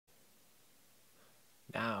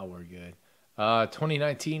Now we're good.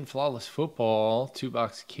 2019 Flawless Football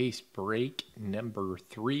 2-box case break number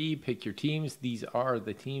 3. Pick your teams. These are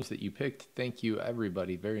the teams that you picked. Thank you,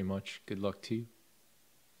 everybody, very much. Good luck to you.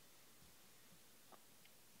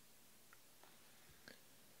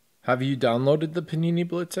 Have you downloaded the Panini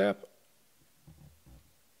Blitz app?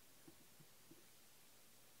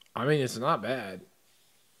 I mean, it's not bad.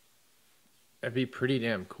 It'd be pretty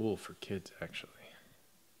damn cool for kids, actually.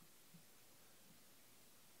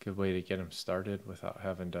 Good way to get them started without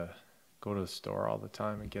having to go to the store all the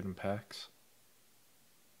time and get them packs.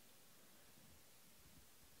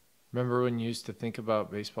 Remember when you used to think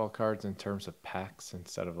about baseball cards in terms of packs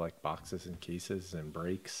instead of like boxes and cases and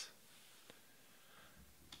breaks?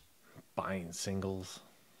 Buying singles.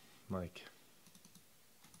 Like,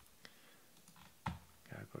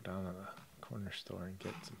 gotta go down to the corner store and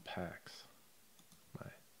get some packs. My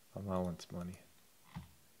allowance money.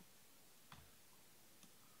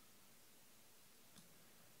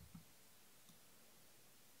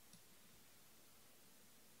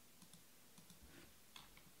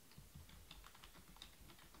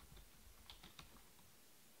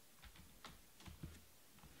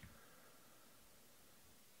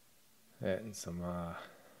 That and some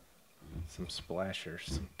splashers,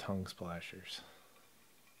 some tongue splashers.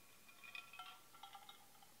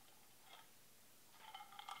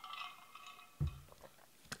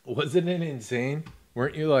 Wasn't it insane?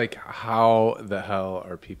 Weren't you like, how the hell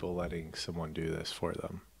are people letting someone do this for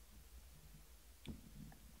them?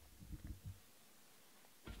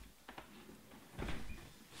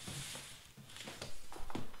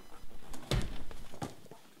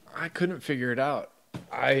 I couldn't figure it out.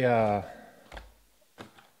 I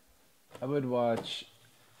would watch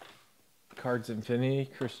Cards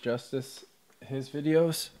Infinity, Chris Justice, his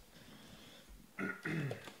videos.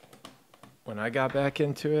 When I got back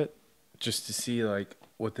into it, just to see like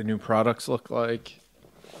what the new products look like,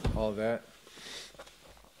 all that.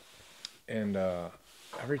 And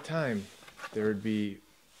every time there would be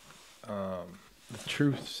the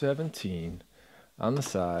Truth 17 on the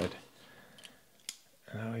side.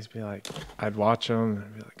 And I'd always be like, I'd watch them and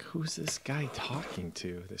I'd be like, who's this guy talking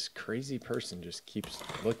to? This crazy person just keeps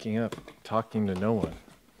looking up, talking to no one.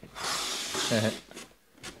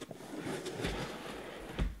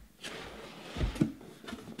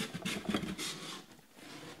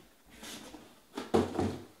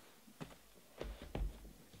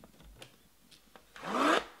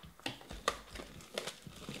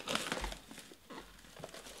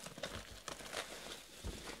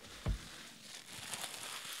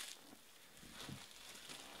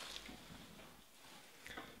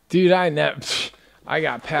 Dude, I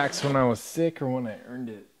got packs when I was sick or when I earned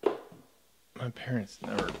it. My parents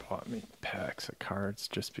never bought me packs of cards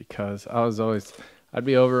just because I'd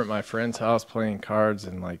be over at my friend's house playing cards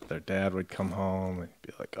and like their dad would come home and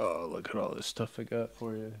be like, oh, look at all this stuff I got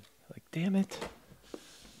for you. Like, damn it.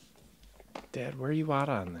 Dad, where are you at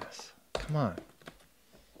on this? Come on.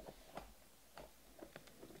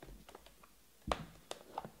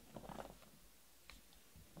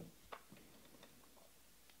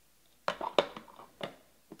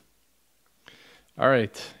 All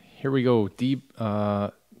right, here we go.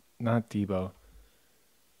 Not Debo.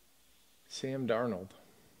 Sam Darnold.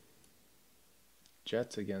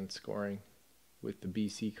 Jets again scoring with the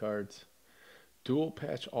BC cards. Dual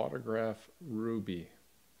patch autograph Ruby.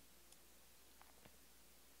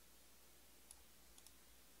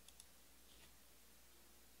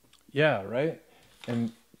 Yeah, right?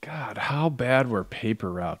 And God, how bad were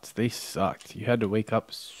paper routes? They sucked. You had to wake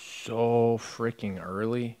up so freaking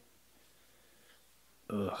early.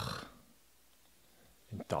 Ugh.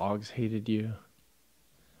 And dogs hated you.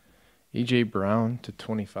 AJ Brown to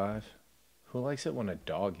 25. Who likes it when a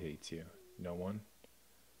dog hates you? No one.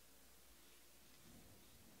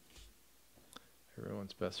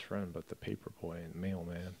 Everyone's best friend but the paper boy and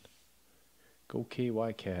mailman. Go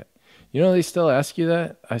KY Cat. You know they still ask you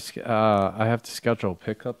that? I have to schedule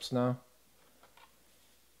pickups now.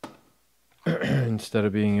 Instead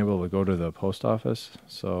of being able to go to the post office.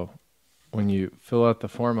 So when you fill out the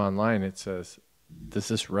form online, it says, does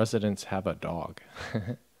this residence have a dog?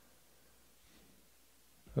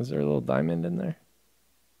 Was there a little diamond in there?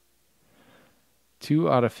 2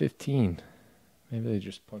 out of 15. Maybe they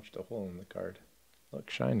just punched a hole in the card. Look,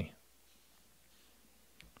 shiny.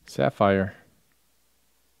 Sapphire.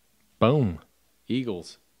 Boom.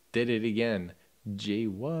 Eagles. Did it again. Jay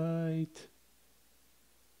White.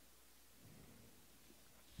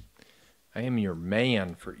 I am your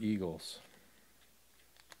man for Eagles.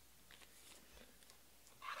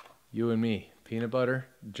 You and me. Peanut butter,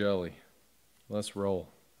 jelly. Let's roll.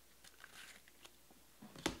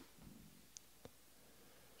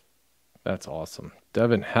 That's awesome.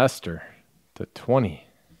 Devin Hester to 20.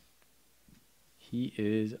 He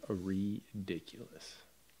is ridiculous.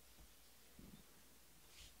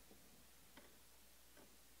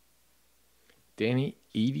 Danny,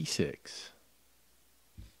 86.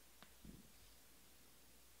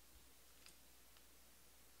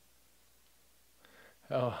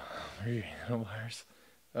 Oh, wires.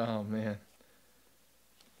 Oh man.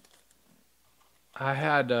 I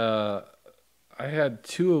had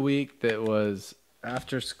 2 a week that was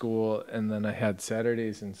after school, and then I had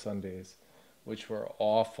Saturdays and Sundays, which were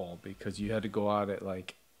awful because you had to go out at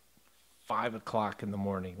like 5 o'clock in the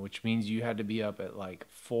morning, which means you had to be up at like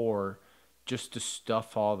 4 just to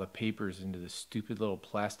stuff all the papers into the stupid little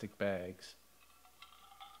plastic bags.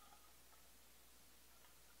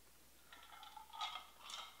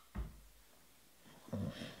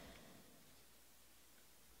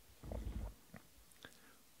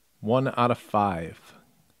 One out of 5.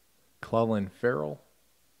 Clellan Farrell,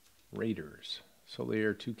 Raiders.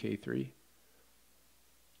 Solier 2K3.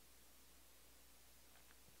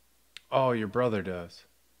 Oh, your brother does.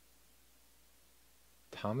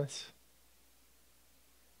 Thomas?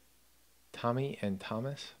 Tommy and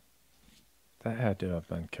Thomas? That had to have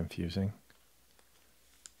been confusing.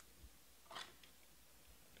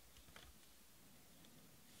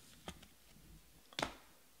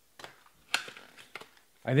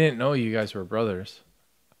 I didn't know you guys were brothers.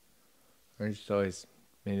 I just always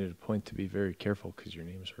made it a point to be very careful because your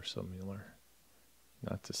names are similar.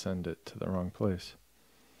 Not to send it to the wrong place.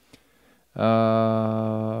 5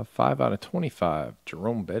 out of 25.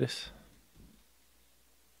 Jerome Bettis.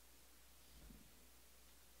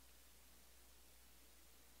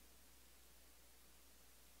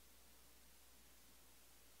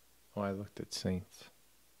 Oh, I looked at Saints.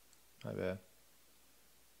 My bad.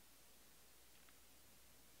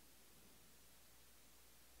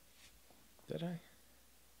 Did I?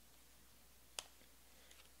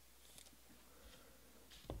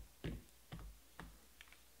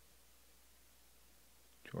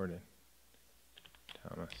 Jordan.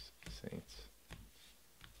 Thomas. Saints.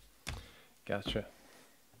 Gotcha.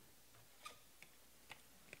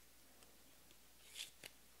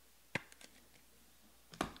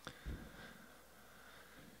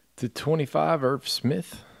 To 25, Irv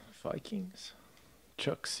Smith. Vikings.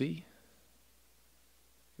 Chuck C.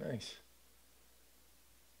 Nice.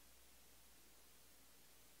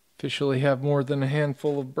 Officially have more than a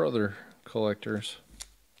handful of brother collectors.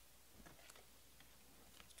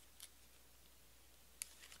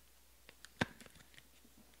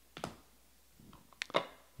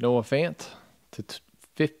 Noah Fant to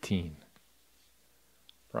 15.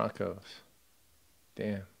 Broncos.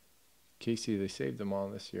 Damn. Casey, they saved them all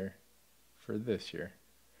this year. For this year.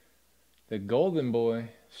 The Golden Boy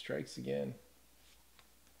strikes again.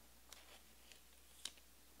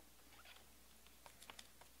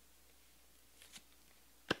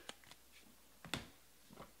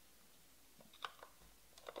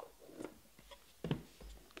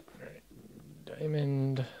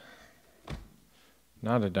 Diamond.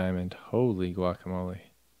 Not a diamond. Holy guacamole.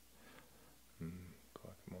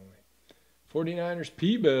 Guacamole. 49ers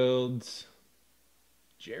P-Builds.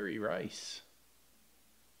 Jerry Rice.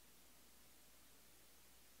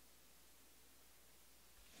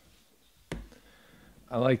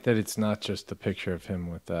 I like that it's not just a picture of him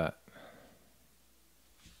with that.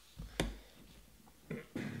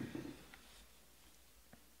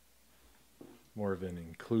 More of an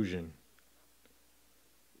inclusion.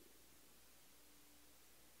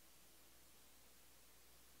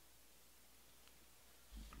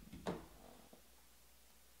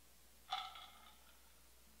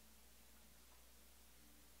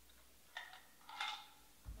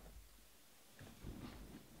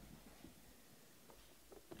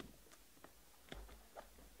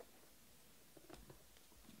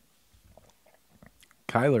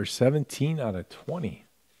 Kyler, 17 out of 20.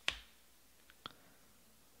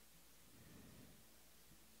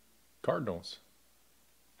 Cardinals.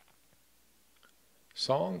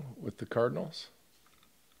 Song with the Cardinals.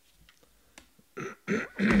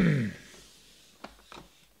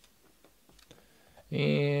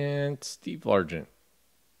 And Steve Largent.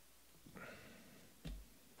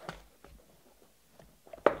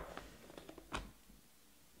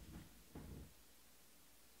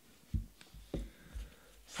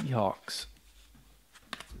 Seahawks.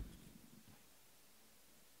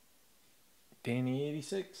 Danny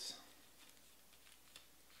 86.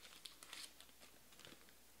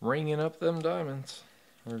 Ringing up them diamonds.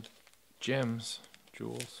 Or gems.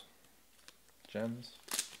 Jewels. Gems.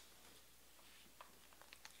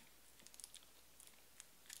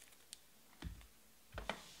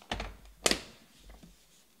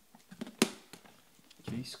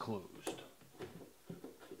 Case closed.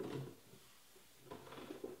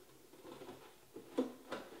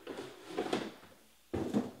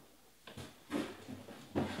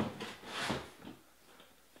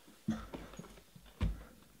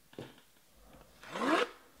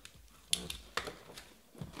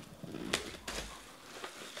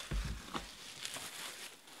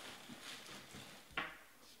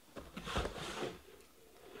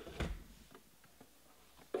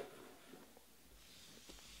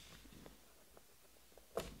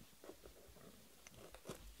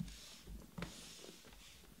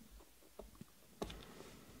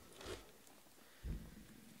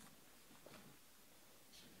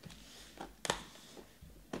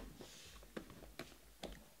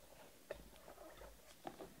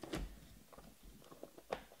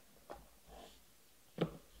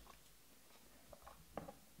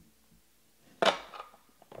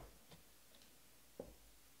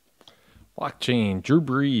 Blockchain, Drew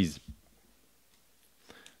Brees,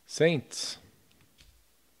 Saints,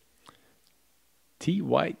 T.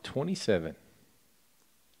 White, 27.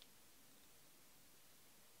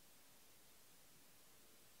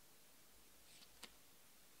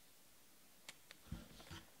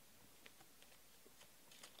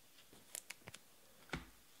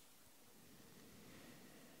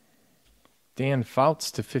 Dan Fouts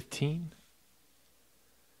to 15.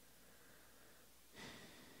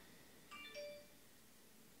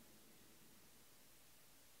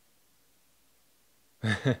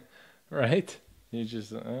 Right? You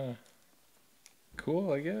just,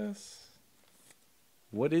 cool, I guess.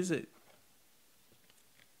 What is it?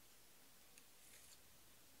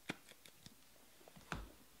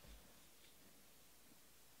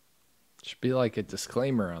 Should be like a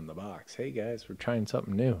disclaimer on the box. Hey guys, we're trying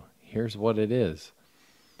something new. Here's what it is.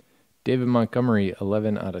 David Montgomery,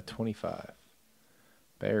 11 out of 25.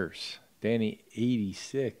 Bears, Danny,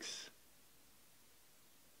 86.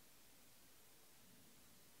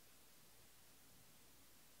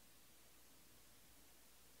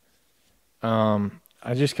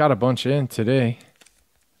 I just got a bunch in today.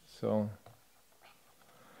 So,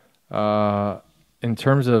 in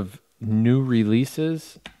terms of new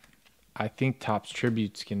releases, I think Topps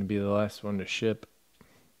Tribute's going to be the last one to ship.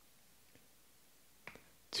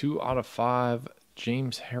 2 out of 5,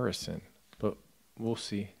 James Harrison. But we'll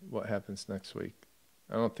see what happens next week.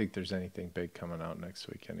 I don't think there's anything big coming out next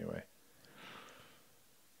week anyway.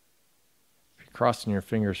 If you're crossing your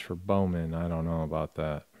fingers for Bowman, I don't know about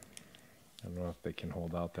that. I don't know if they can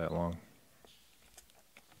hold out that long.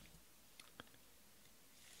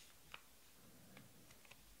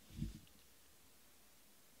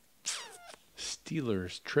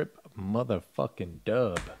 Steelers trip motherfucking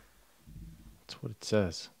dub. That's what it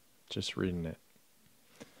says. Just reading it.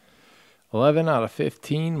 11 out of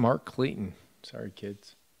 15, Mark Clayton. Sorry,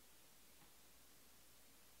 kids.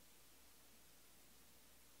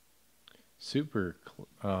 Super.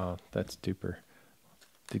 That's Duper.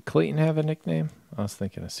 Did Clayton have a nickname? I was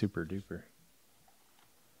thinking of Super Duper.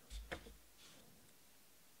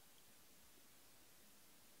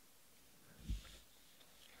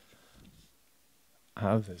 I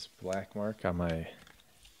have this black mark on my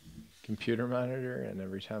computer monitor, and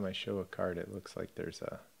every time I show a card, it looks like there's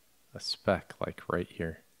a speck, like right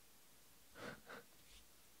here.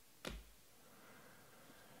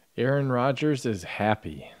 Aaron Rodgers is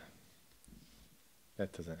happy.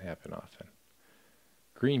 That doesn't happen often.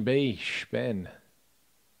 Green Bay, Spen.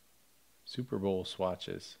 Super Bowl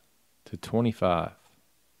swatches to 25.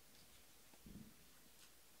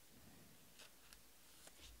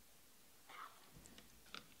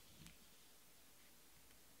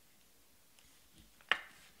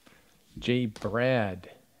 J.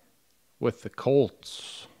 Brad with the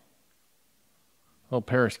Colts. Oh,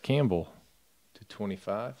 Paris Campbell to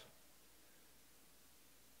 25.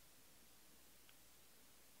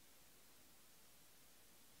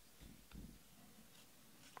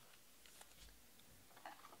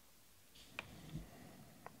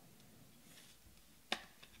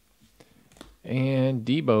 And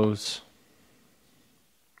Debo's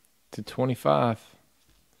to 25.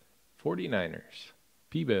 49ers.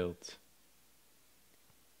 P-Builds.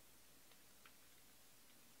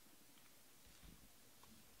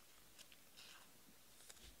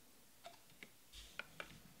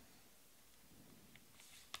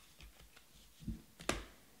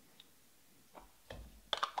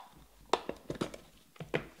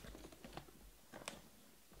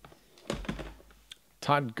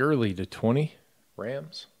 Todd Gurley to 20.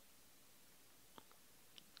 Rams.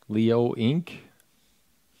 Leo Inc.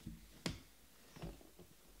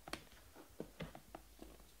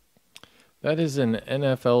 That is an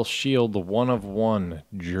NFL Shield 1/1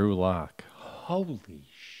 Drew Lock. Holy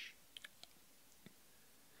sh!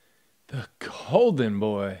 The golden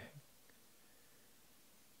boy.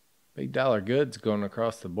 Big dollar goods going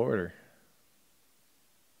across the border.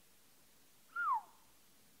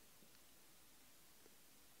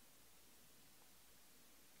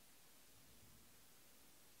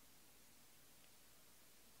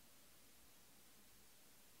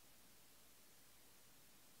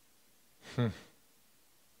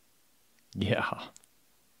 Yeah.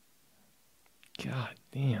 God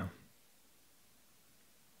damn.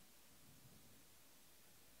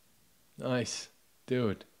 Nice.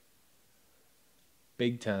 Dude.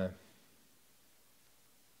 Big time.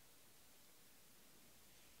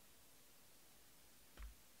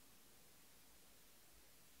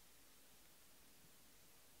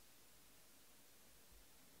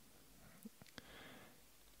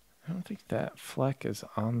 I don't think that fleck is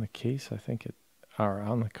on the case. I think it, or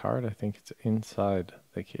on the card. I think it's inside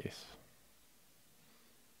the case.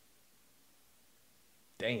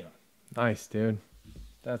 Damn. Nice, dude.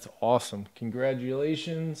 That's awesome.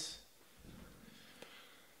 Congratulations.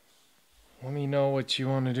 Let me know what you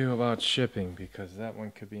want to do about shipping, because that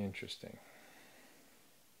one could be interesting.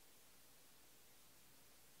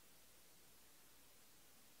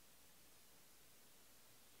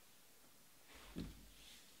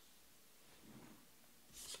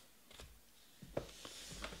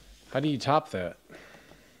 How do you top that?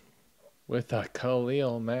 With a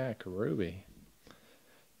Khalil Mack Ruby.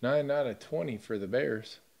 9 out of 20 for the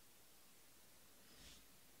Bears.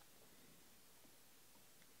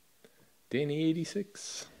 Danny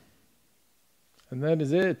 86. And that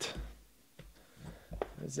is it.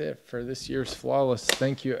 That's it for this year's Flawless.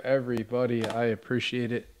 Thank you, everybody. I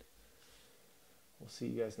appreciate it. We'll see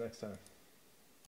you guys next time.